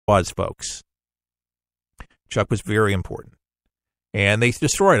was, folks. Chuck was very important. And they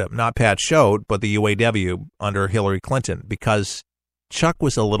destroyed him, not Pat Choate, but the UAW under Hillary Clinton, because Chuck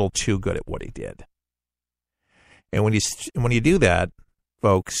was a little too good at what he did. And when you do that,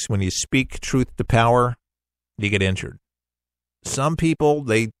 folks, when you speak truth to power, you get injured. Some people,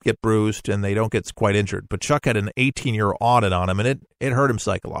 they get bruised and they don't get quite injured. But Chuck had an 18-year audit on him, and it hurt him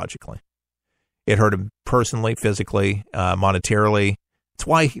psychologically. It hurt him personally, physically, monetarily. It's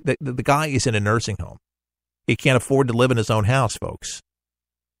why the guy is in a nursing home. He can't afford to live in his own house, folks.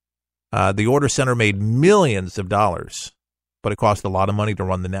 The Order Center made millions of dollars, but it cost a lot of money to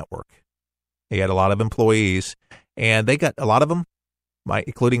run the network. He had a lot of employees, and they got a lot of them,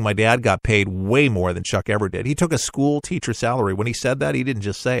 including my dad, got paid way more than Chuck ever did. He took a school teacher salary. When he said that, he didn't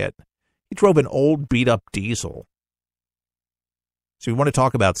just say it. He drove an old, beat-up diesel. So you want to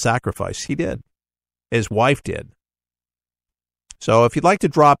talk about sacrifice? He did. His wife did. So if you'd like to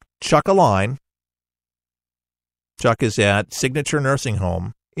drop Chuck a line, Chuck is at Signature Nursing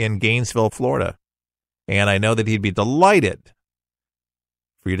Home in Gainesville, Florida. And I know that he'd be delighted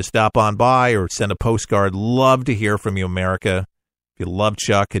for you to stop on by or send a postcard. Love to hear from you, America. If you love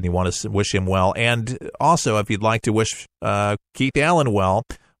Chuck and you want to wish him well. And also, if you'd like to wish Keith Allen well,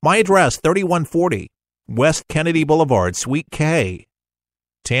 my address, 3140 West Kennedy Boulevard, Suite K,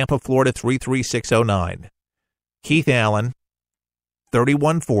 Tampa, Florida, 33609. Keith Allen,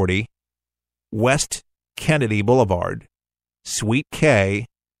 3140 West Kennedy Boulevard, Suite K,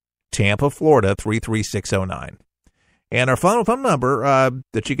 Tampa, Florida, 33609. And our phone number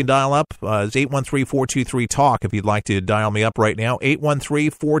that you can dial up is 813-423-TALK if you'd like to dial me up right now,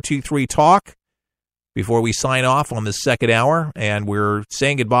 813-423-TALK. Before we sign off on this second hour, and we're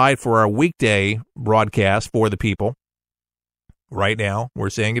saying goodbye for our weekday broadcast for the people. Right now, we're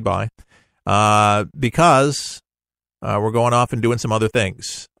saying goodbye because we're going off and doing some other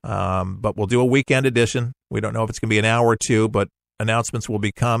things. But we'll do a weekend edition. We don't know if it's going to be an hour or two, but announcements will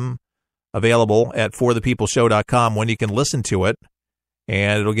become available at forthepeopleshow.com when you can listen to it.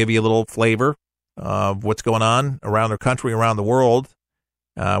 And it'll give you a little flavor of what's going on around our country, around the world,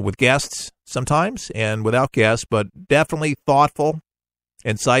 with guests sometimes and without guests, but definitely thoughtful,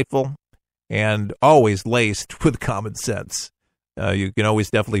 insightful, and always laced with common sense. You can always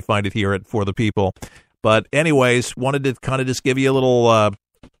definitely find it here at For the People. But anyways, wanted to kind of just give you a little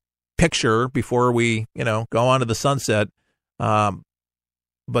picture before we, go on to the sunset.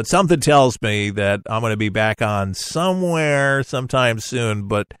 But something tells me that I'm going to be back on somewhere sometime soon.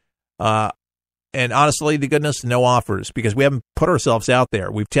 But and honestly, to goodness, no offers because we haven't put ourselves out there.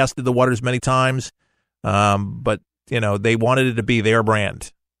 We've tested the waters many times, but they wanted it to be their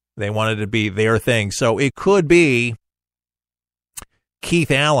brand. They wanted it to be their thing. So it could be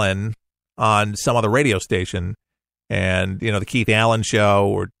Keith Allen on some other radio station and, the Keith Allen show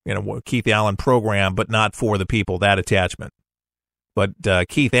or, Keith Allen program, but not For the People, that attachment. But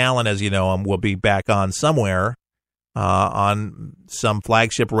Keith Allen, as you know him, will be back on somewhere on some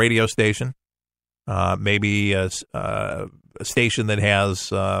flagship radio station, maybe a station that has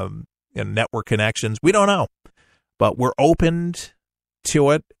network connections. We don't know, but we're opened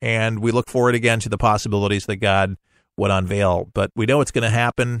to it, and we look forward again to the possibilities that God would unveil. But we know it's going to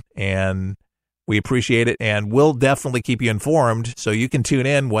happen, and we appreciate it, and we'll definitely keep you informed so you can tune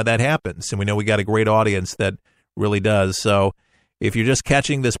in when that happens. And we know we got a great audience that really does. So if you're just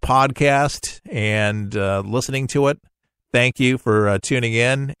catching this podcast and listening to it, thank you for tuning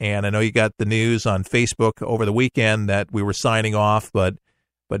in. And I know you got the news on Facebook over the weekend that we were signing off, but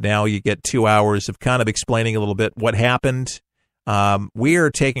now you get 2 hours of kind of explaining a little bit what happened. We are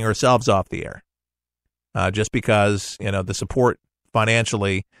taking ourselves off the air. Just because, the support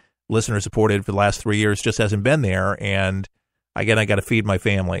financially, listener supported for the last 3 years just hasn't been there. And again, I got to feed my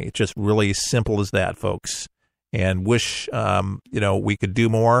family. It's just really simple as that, folks. And wish, we could do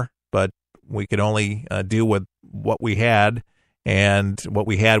more, but we could only do with what we had. And what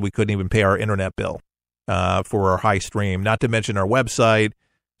we had, we couldn't even pay our internet bill for our high stream, not to mention our website,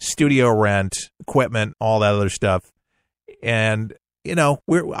 studio rent, equipment, all that other stuff. And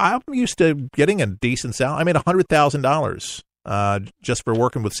I'm used to getting a decent salary. I made $100,000 just for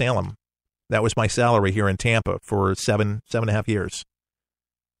working with Salem. That was my salary here in Tampa for seven and a half years.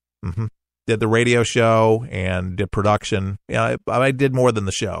 Mm-hmm. Did the radio show and did production. I did more than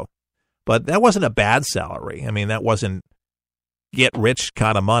the show, but that wasn't a bad salary. I mean, that wasn't get rich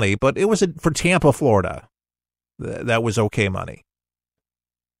kind of money, but it was for Tampa, Florida. That was okay money.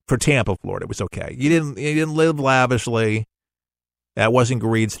 For Tampa, Florida, it was okay. You didn't live lavishly. That wasn't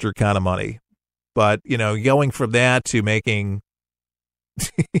greedster kind of money. But, going from that to making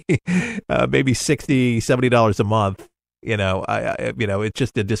maybe $60, $70 a month, It's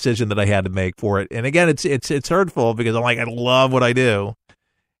just a decision that I had to make for it. And again, it's hurtful because I'm like, I love what I do.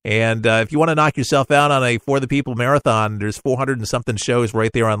 And if you want to knock yourself out on a For the People marathon, there's 400 and something shows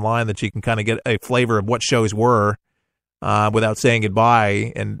right there online that you can kind of get a flavor of what shows were without saying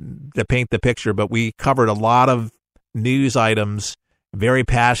goodbye and to paint the picture. But we covered a lot of news items, very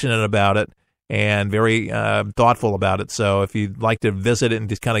passionate about it and very thoughtful about it. So if you'd like to visit it and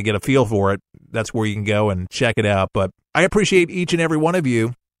just kind of get a feel for it, that's where you can go and check it out. But I appreciate each and every one of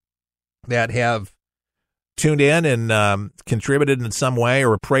you that have tuned in and contributed in some way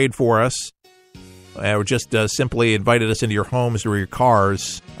or prayed for us or just simply invited us into your homes or your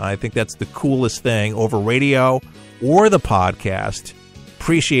cars. I think that's the coolest thing over radio or the podcast.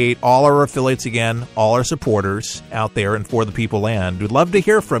 Appreciate all our affiliates again, all our supporters out there in For the People land. We'd love to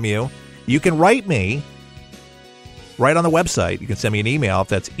hear from you. You can write me right on the website. You can send me an email if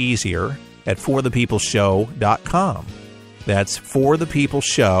that's easier at forthepeopleshow.com. That's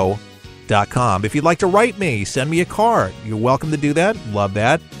forthepeopleshow.com. If you'd like to write me, send me a card. You're welcome to do that. Love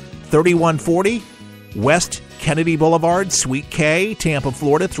that. 3140 West Kennedy Boulevard, Suite K, Tampa,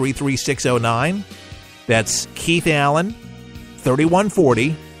 Florida, 33609. That's Keith Allen,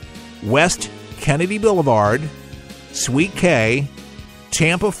 3140 West Kennedy Boulevard, Suite K,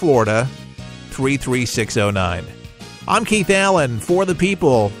 Tampa, Florida, 33609. I'm Keith Allen, For the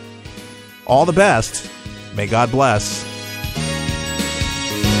People. All the best. May God bless.